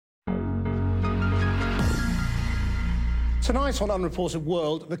Tonight on Unreported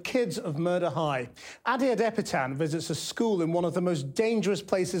World, the kids of Murder High. Adi Adepitan visits a school in one of the most dangerous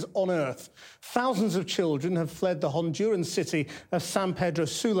places on earth. Thousands of children have fled the Honduran city of San Pedro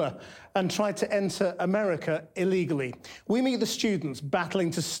Sula and tried to enter America illegally. We meet the students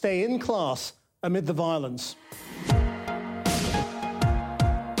battling to stay in class amid the violence.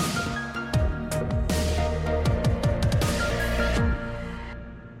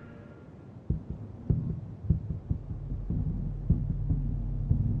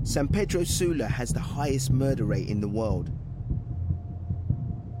 San Pedro Sula has the highest murder rate in the world.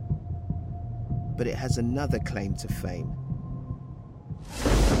 But it has another claim to fame.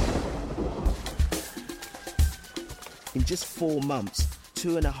 In just 4 months,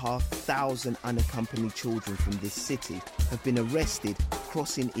 2,500 unaccompanied children from this city have been arrested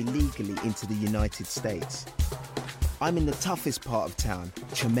crossing illegally into the United States. I'm in the toughest part of town,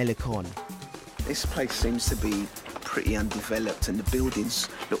 Chamelecon. This place seems to be pretty undeveloped and the buildings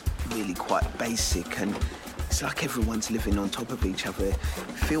look really quite basic and it's like everyone's living on top of each other. It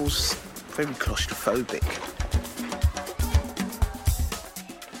feels very claustrophobic.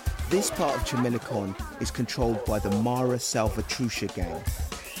 This part of Chamelecon is controlled by the Mara Salvatrucha gang.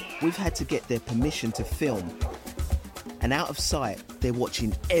 We've had to get their permission to film, and out of sight, they're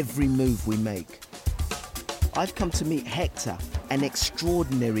watching every move we make. I've come to meet Hector, an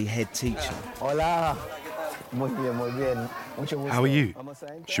extraordinary head teacher. Hola. Muy bien, muy bien. How are you?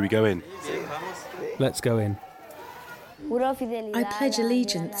 Should we go in? Let's go in. I pledge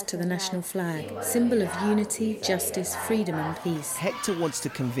allegiance to the national flag, symbol of unity, justice, freedom and peace. Hector wants to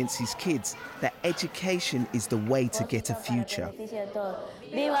convince his kids that education is the way to get a future.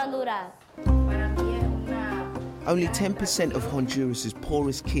 Only 10% of Honduras'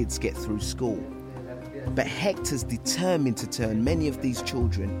 poorest kids get through school. But Hector's determined to turn many of these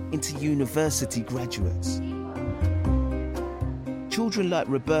children into university graduates. Children like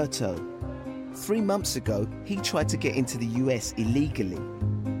Roberto. 3 months ago, he tried to get into the US illegally.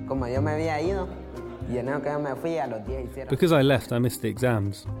 Because I left, I missed the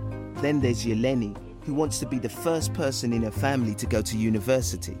exams. Then there's Yeleni, who wants to be the first person in her family to go to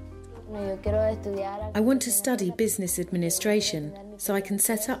university. I want to study business administration so I can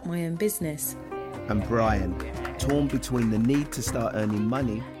set up my own business. And Brian, torn between the need to start earning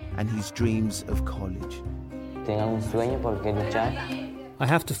money and his dreams of college. I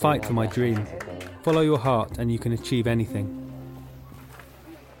have to fight for my dream. Follow your heart and you can achieve anything.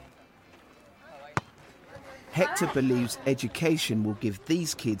 Hector believes education will give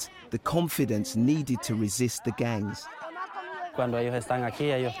these kids the confidence needed to resist the gangs. When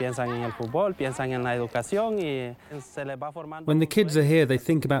the kids are here, they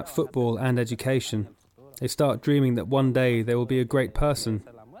think about football and education. They start dreaming that one day they will be a great person.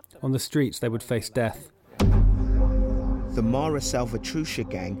 On the streets, they would face death. The Mara Salvatrucha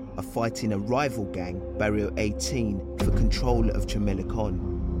gang are fighting a rival gang, Barrio 18, for control of Chamelecon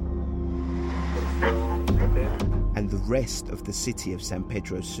and the rest of the city of San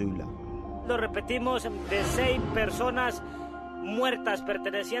Pedro Sula.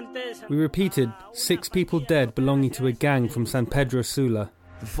 We repeated 6 people dead belonging to a gang from San Pedro Sula.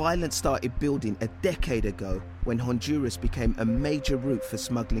 The violence started building a decade ago when Honduras became a major route for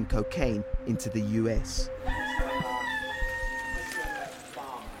smuggling cocaine into the US.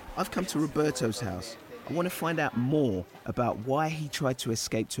 I've come to Roberto's house. I want to find out more about why he tried to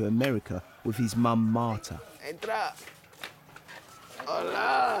escape to America with his mum Marta. Entra.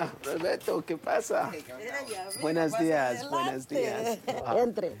 Hola, Roberto, ¿qué pasa? Buenos días, buenos días.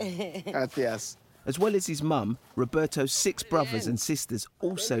 Entre. Gracias. As well as his mum, Roberto's 6 brothers and sisters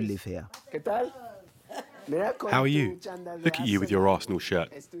also live here. ¿Qué tal? How are you? Look at you with your Arsenal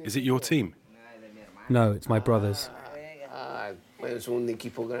shirt. Is it your team? No, it's my brother's.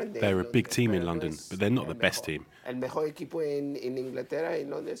 They're a big team in London, but they're not the best team. The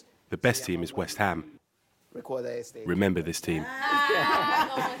best team is West Ham. Remember this team.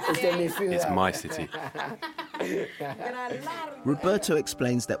 It's my city. Roberto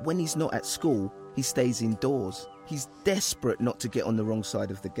explains that when he's not at school, he stays indoors. He's desperate not to get on the wrong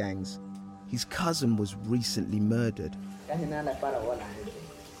side of the gangs. His cousin was recently murdered.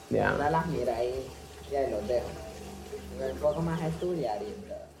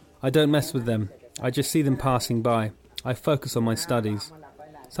 I don't mess with them. I just see them passing by. I focus on my studies.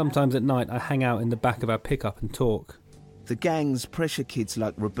 Sometimes at night I hang out in the back of our pickup and talk. The gangs pressure kids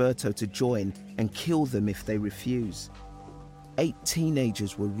like Roberto to join and kill them if they refuse. 8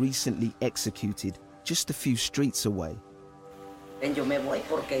 teenagers were recently executed just a few streets away.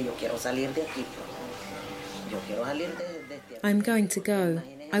 I'm going to go.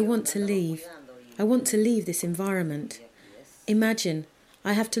 I want to leave. I want to leave this environment. Imagine,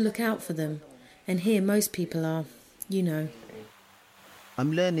 I have to look out for them, and here most people are, you know.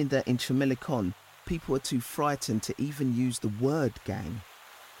 I'm learning that in Chamilicon, people are too frightened to even use the word gang.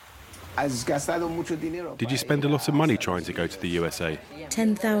 Did you spend a lot of money trying to go to the USA?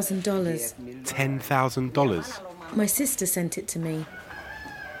 $10,000. $10,000? My sister sent it to me.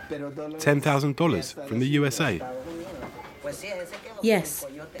 $10,000 from the USA? Yes,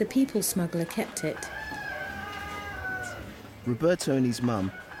 the people smuggler kept it. Roberto and his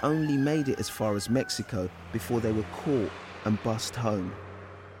mum only made it as far as Mexico before they were caught and bussed home.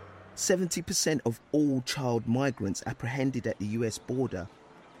 70% of all child migrants apprehended at the US border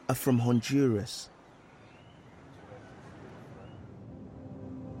are from Honduras.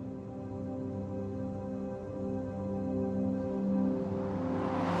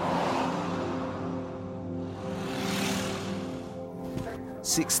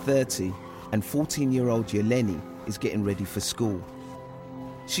 It's 6:30 and 14-year-old Yeleni is getting ready for school.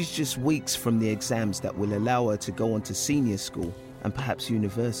 She's just weeks from the exams that will allow her to go on to senior school and perhaps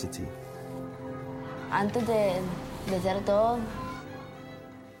university.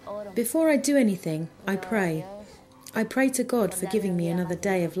 Before I do anything, I pray. I pray to God for giving me another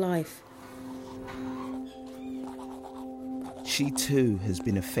day of life. She too has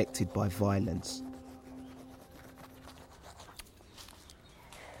been affected by violence.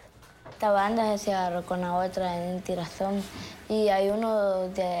 Esta banda se agarró con la otra en tirazón y hay uno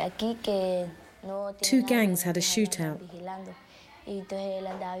de aquí que no. Two gangs had a shootout. Y entonces él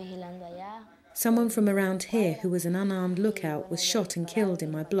andaba vigilando allá. Someone from around here who was an unarmed lookout was shot and killed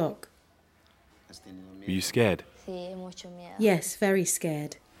in my block. Were you scared? Sí, mucho miedo. Yes, very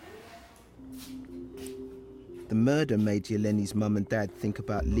scared. The murder made Yeleni's mum and dad think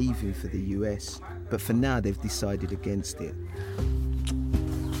about leaving for the US, but for now they've decided against it.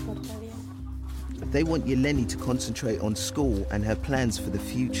 They want Yeleni to concentrate on school and her plans for the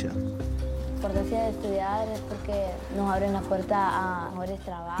future.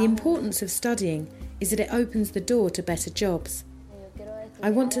 The importance of studying is that it opens the door to better jobs. I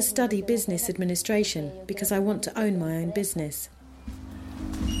want to study business administration because I want to own my own business.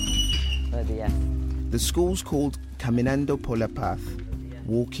 The school's called Caminando por la Paz,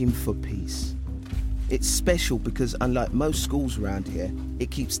 Walking for Peace. It's special because unlike most schools around here,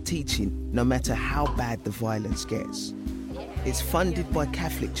 it keeps teaching no matter how bad the violence gets. It's funded by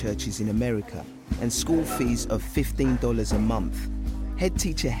Catholic churches in America and school fees of $15 a month. Head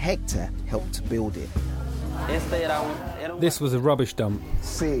teacher Hector helped to build it. This was a rubbish dump.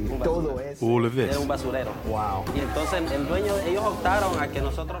 All of this? Wow.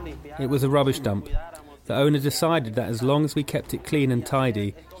 It was a rubbish dump. The owner decided that as long as we kept it clean and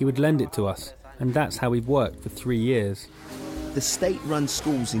tidy, he would lend it to us. And that's how we've worked for 3 years. The state-run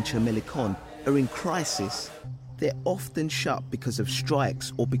schools in Chamilicon are in crisis. They're often shut because of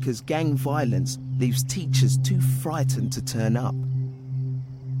strikes or because gang violence leaves teachers too frightened to turn up.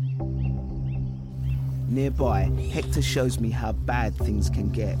 Nearby, Hector shows me how bad things can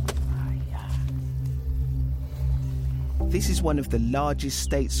get. This is one of the largest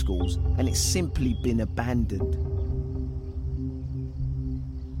state schools, and it's simply been abandoned.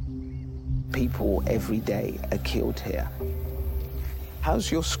 People every day are killed here. How's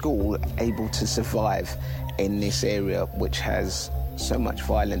your school able to survive in this area which has so much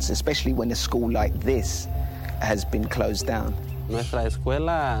violence, especially when a school like this has been closed down?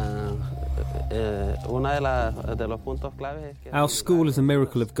 Our school is a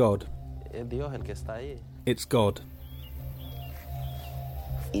miracle of God. It's God.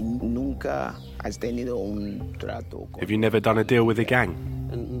 Have you never done a deal with a gang?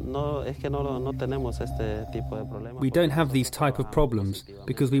 We don't have these type of problems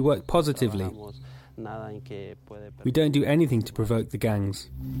because we work positively. We don't do anything to provoke the gangs.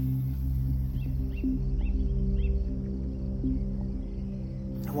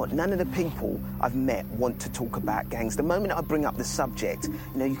 None of the people I've met want to talk about gangs. The moment I bring up the subject,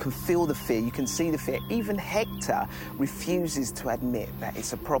 you can feel the fear, you can see the fear. Even Hector refuses to admit that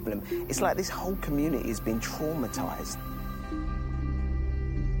it's a problem. It's like this whole community has been traumatized.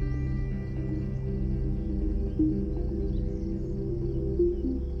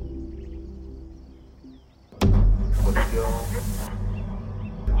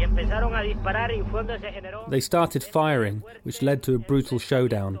 They started firing, which led to a brutal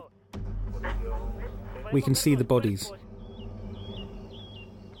showdown. We can see the bodies.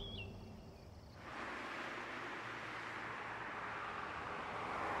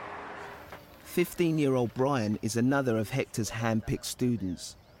 "15-year-old Brian is another of Hector's hand-picked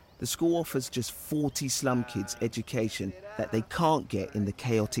students. The school offers just 40 slum kids education that they can't get in the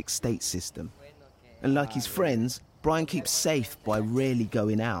chaotic state system. And like his friends, Brian keeps safe by rarely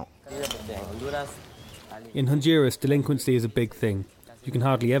going out. In Honduras, delinquency is a big thing. You can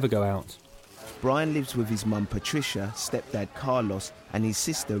hardly ever go out. Brian lives with his mum Patricia, stepdad Carlos, and his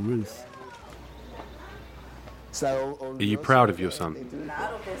sister Ruth. Are you proud of your son?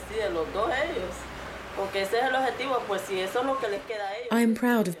 I am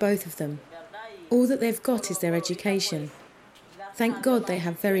proud of both of them. All that they've got is their education. Thank God they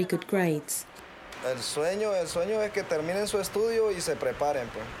have very good grades. El sueño es que terminen su estudio y se preparen,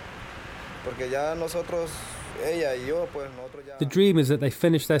 pues. Porque ya nosotros, ella y yo, pues nosotros ya. The dream is that they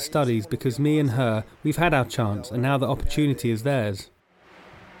finish their studies because me and her, we've had our chance and now the opportunity is theirs.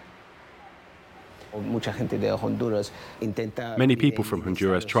 Many people from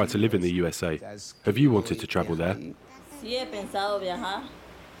Honduras try to live in the USA. Have you wanted to travel there? Sí, he pensado viajar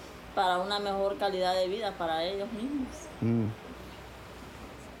para una mejor calidad de vida para ellos mismos.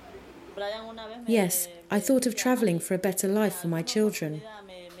 Yes, I thought of travelling for a better life for my children.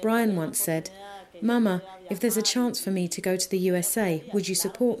 Brian once said, "Mama, if there's a chance for me to go to the USA, would you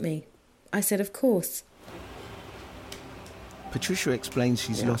support me?" I said, "Of course." Patricia explains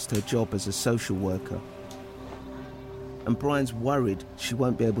she's lost her job as a social worker. And Brian's worried she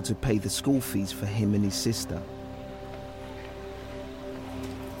won't be able to pay the school fees for him and his sister.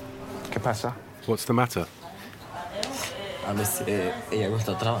 ¿Qué pasa? What's the matter? A veces ella no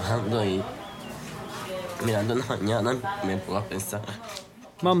está trabajando y mirando en la mañana me pongo a pensar.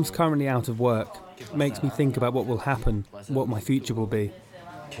 Mum's currently out of work. It makes me think about what will happen, what my future will be.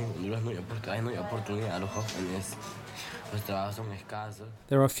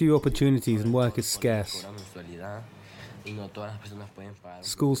 There are few opportunities and work is scarce.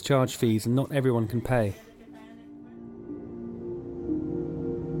 Schools charge fees and not everyone can pay.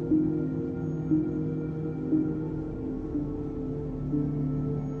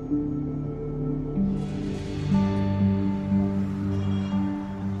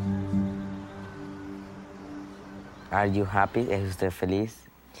 Are you happy? ¿Es usted feliz?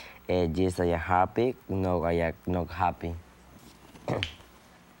 Yes, I am happy. No, I am not happy.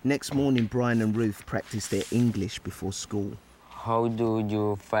 Next morning, Brian and Ruth practice their English before school. How do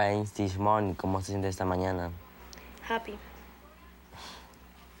you find this morning? ¿Cómo se siente esta mañana? Happy.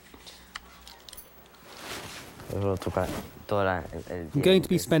 I'm going to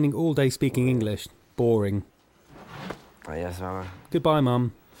be spending all day speaking English. Boring. Adiós, Mama. Goodbye,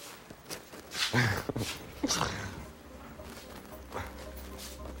 Mum.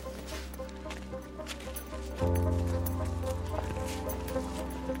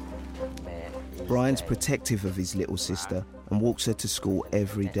 Brian's protective of his little sister and walks her to school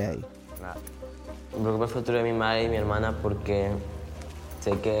every day. Me preocupa el futuro de mi madre y mi hermana porque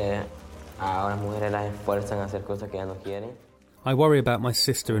sé que ahora las mujeres las esfuerzan a hacer cosas que ellas no quieren. I worry about my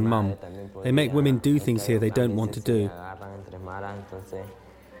sister and Mum. They make women do things here they don't want to do.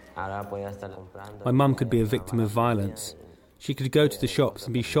 My mum could be a victim of violence. She could go to the shops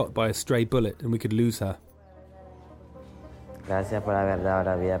and be shot by a stray bullet and we could lose her. Gracias por haber dado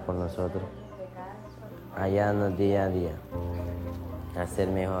la vida por nosotros. Ayúdanos día a día a ser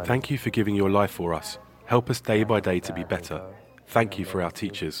mejor. Thank you for giving your life for us. Help us day by day to be better. Thank you for our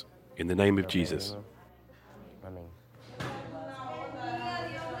teachers. In the name of Jesus.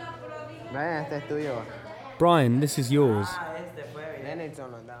 Brian, this is yours.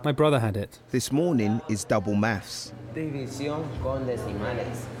 My brother had it. This morning is double maths.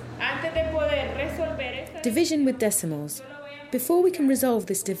 Division with decimals. Before we can resolve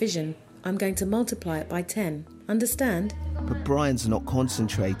this division, I'm going to multiply it by 10. Understand? But Brian's not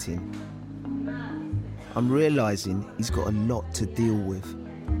concentrating. I'm realising he's got a lot to deal with.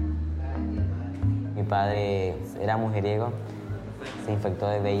 Mi padre era mujeriego, se infectó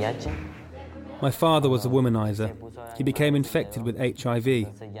de VIH. My father was a womanizer. He became infected with HIV.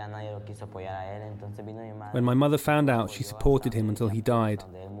 When my mother found out, she supported him until he died.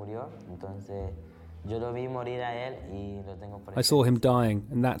 I saw him dying,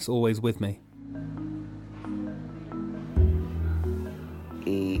 and that's always with me.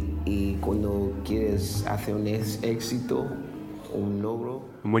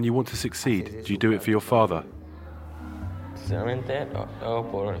 And when you want to succeed, do you do it for your father?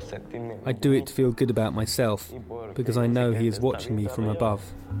 I do it to feel good about myself, because I know he is watching me from above.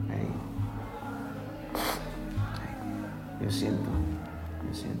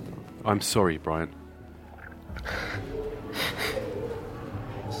 I'm sorry, Brian.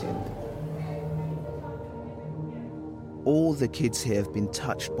 All the kids here have been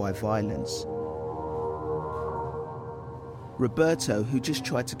touched by violence. Roberto, who just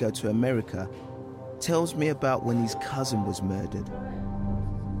tried to go to America, tells me about when his cousin was murdered.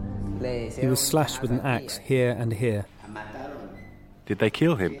 He was slashed with an axe here and here. Did they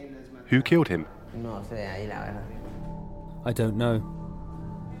kill him? Who killed him? I don't know.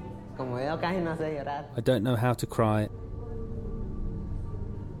 I don't know how to cry.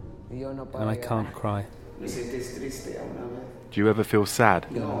 And I can't cry. Do you ever feel sad?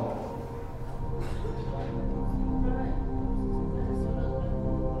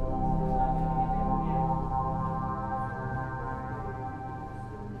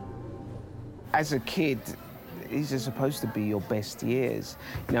 As a kid, these are supposed to be your best years.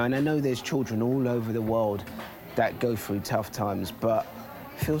 You know, and I know there's children all over the world that go through tough times, but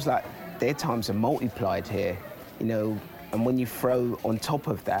it feels like their times are multiplied here, you know, and when you throw on top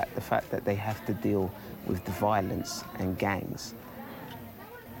of that the fact that they have to deal with the violence and gangs,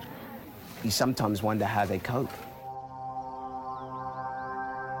 you sometimes wonder how they cope.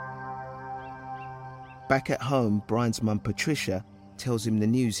 Back at home, Brian's mum, Patricia, tells him the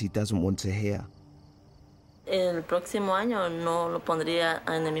news he doesn't want to hear.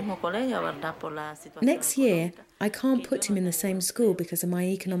 Next year, I can't put him in the same school because of my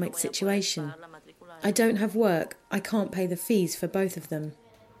economic situation. I don't have work. I can't pay the fees for both of them.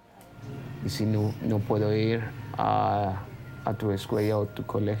 Y si no puedo ir a tu escuela o tu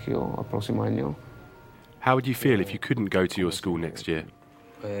colegio el próximo año. How would you feel if you couldn't go to your school next year?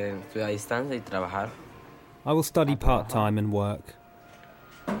 Estudiar a distancia y trabajar. I will study part-time and work.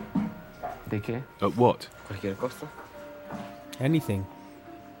 ¿De qué? At what? Cualquier cosa. Anything.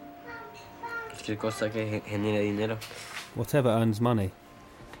 Cualquier cosa que genere dinero. Whatever earns money.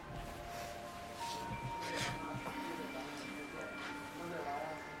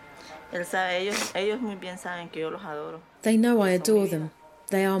 Ellos muy bien saben que yo los adoro. They know I adore them.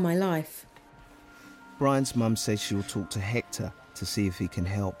 They are my life. Brian's mum says she'll talk to Hector to see if he can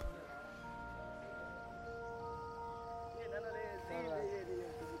help.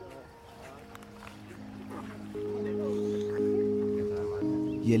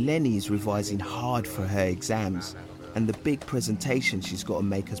 Yeleni is revising hard for her exams and the big presentation she's got to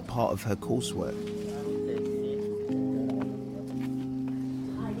make as part of her coursework.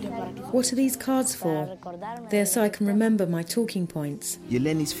 What are these cards for? They're so I can remember my talking points.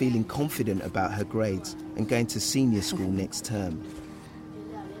 Yeleni's feeling confident about her grades and going to senior school next term.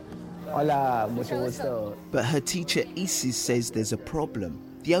 Hola, mucho gusto. But her teacher Isis says there's a problem.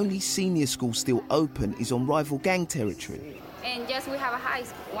 The only senior school still open is on rival gang territory. And just we have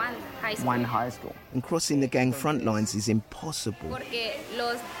One high school. And crossing the gang front lines is impossible. Porque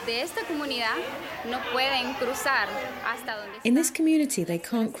los de esta comunidad no pueden cruzar hasta donde. In this community, they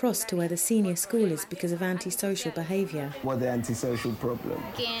can't cross to where the senior school is because of antisocial behaviour. What the antisocial problem?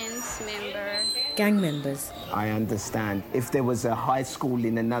 Gangs members. Gang members. I understand. If there was a high school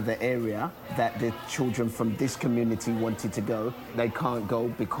in another area that the children from this community wanted to go, they can't go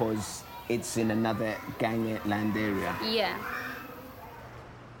because it's in another gangland area. Yeah.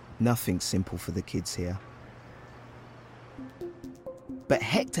 Nothing's simple for the kids here. But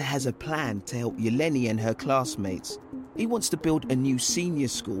Hector has a plan to help Yeleni and her classmates. He wants to build a new senior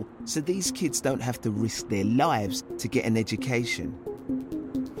school so these kids don't have to risk their lives to get an education.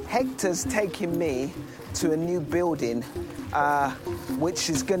 Hector's taking me to a new building,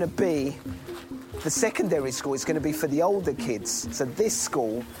 which is going to be the secondary school. It's going to be for the older kids. So this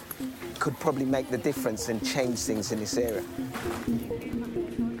school could probably make the difference and change things in this area.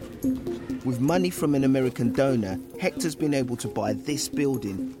 With money from an American donor, Hector's been able to buy this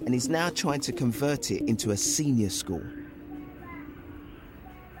building and is now trying to convert it into a senior school.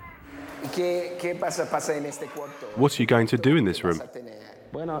 What are you going to do in this room?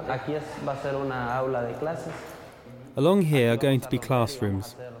 Along here are going to be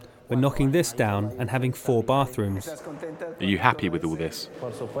classrooms. We're knocking this down and having 4 bathrooms. Are you happy with all this?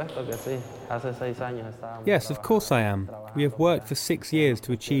 Yes, of course I am. We have worked for 6 years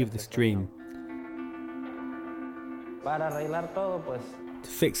to achieve this dream. To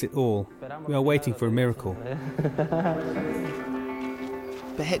fix it all, we are waiting for a miracle.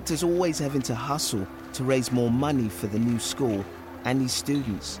 But Hector's always having to hustle to raise more money for the new school and his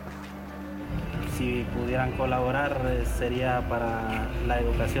students.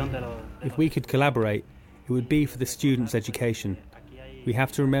 If we could collaborate, it would be for the students' education. We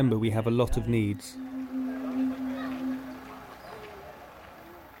have to remember we have a lot of needs.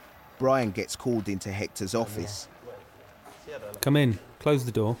 Brian gets called into Hector's office. Come in, close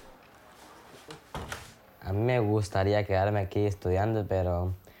the door. A mí me gustaría quedarme aquí estudiando,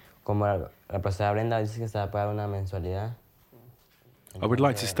 pero como la profesora Brenda dice que se va a pagar una mensualidad. I would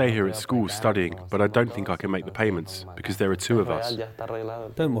like to stay here at school studying, but I don't think I can make the payments because there are 2 of us.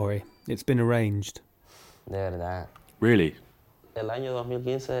 Don't worry, it's been arranged. De verdad. Really? El año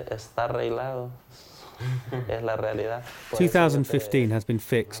 2015 está arreglado. Es la realidad. 2015 has been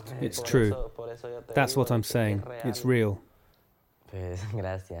fixed. It's true. That's what I'm saying. It's real. Pues,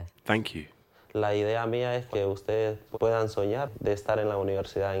 gracias. Thank you. La idea mía es que ustedes puedan soñar de estar en la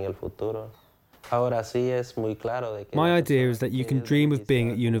universidad en el futuro. Ahora sí es muy claro de que My idea is that you can dream of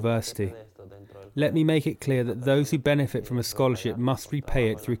being at university. Let me make it clear that those who benefit from a scholarship must repay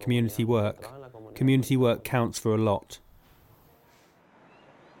it through community work. Community work counts for a lot.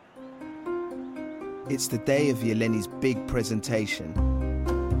 It's the day of Yeleni's big presentation.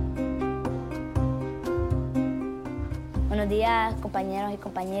 Buenos días, compañeros y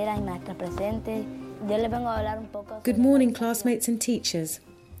compañeras y maestras presentes. Yo les vengo a hablar un poco. Good morning, classmates and teachers.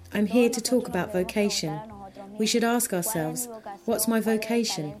 I'm here to talk about vocation. We should ask ourselves, what's my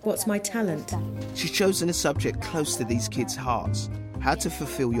vocation? What's my talent? She's chosen a subject close to these kids' hearts. How to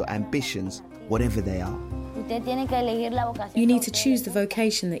fulfill your ambitions, whatever they are. You need to choose the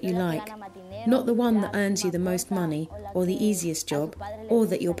vocation that you like, not the one that earns you the most money or the easiest job or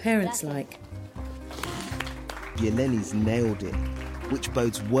that your parents like. Yeleni's nailed it, which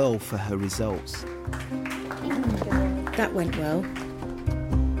bodes well for her results. That went well.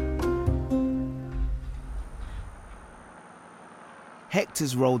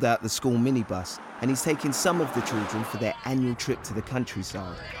 Hector's rolled out the school minibus and he's taking some of the children for their annual trip to the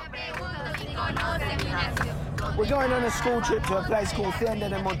countryside. We're going on a school trip to a place called Tienda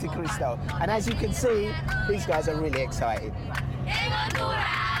de Montecristo, and as you can see, these guys are really excited.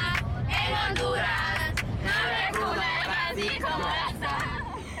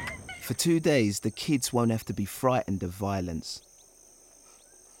 For 2 days, the kids won't have to be frightened of violence.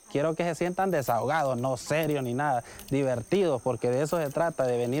 Quiero que se sientan desahogados, no serios ni nada, divertidos, porque de eso se trata,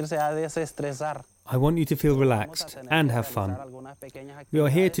 de venirse a desestresar. I want you to feel relaxed and have fun. We are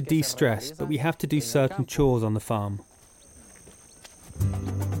here to de-stress, but we have to do certain chores on the farm.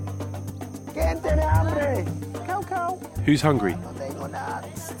 Who's hungry?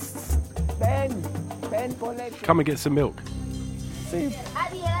 Come and get some milk.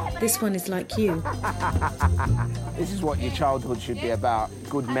 This one is like you. This is what your childhood should be about,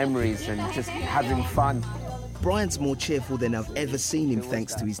 good memories and just having fun. Brian's more cheerful than I've ever seen him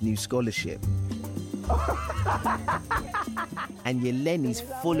thanks to his new scholarship. And Yeleni's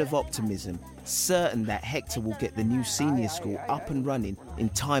full of optimism, certain that Hector will get the new senior school up and running in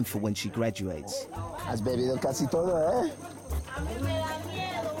time for when she graduates. Has bebido casi todo,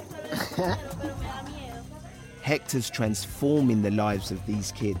 eh? Hector's transforming the lives of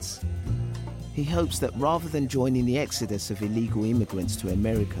these kids. He hopes that rather than joining the exodus of illegal immigrants to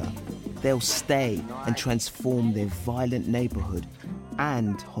America, they'll stay and transform their violent neighborhood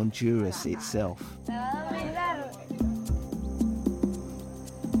and Honduras itself.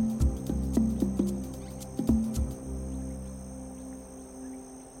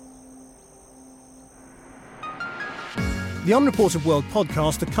 The Unreported World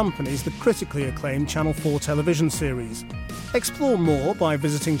podcast accompanies the critically acclaimed Channel 4 television series. Explore more by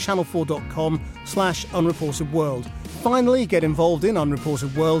visiting channel4.com/unreportedworld. Finally, get involved in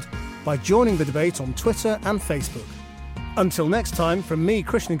Unreported World by joining the debate on Twitter and Facebook. Until next time, from me,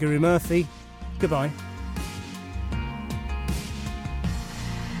 Krishnagiri Murthy, goodbye.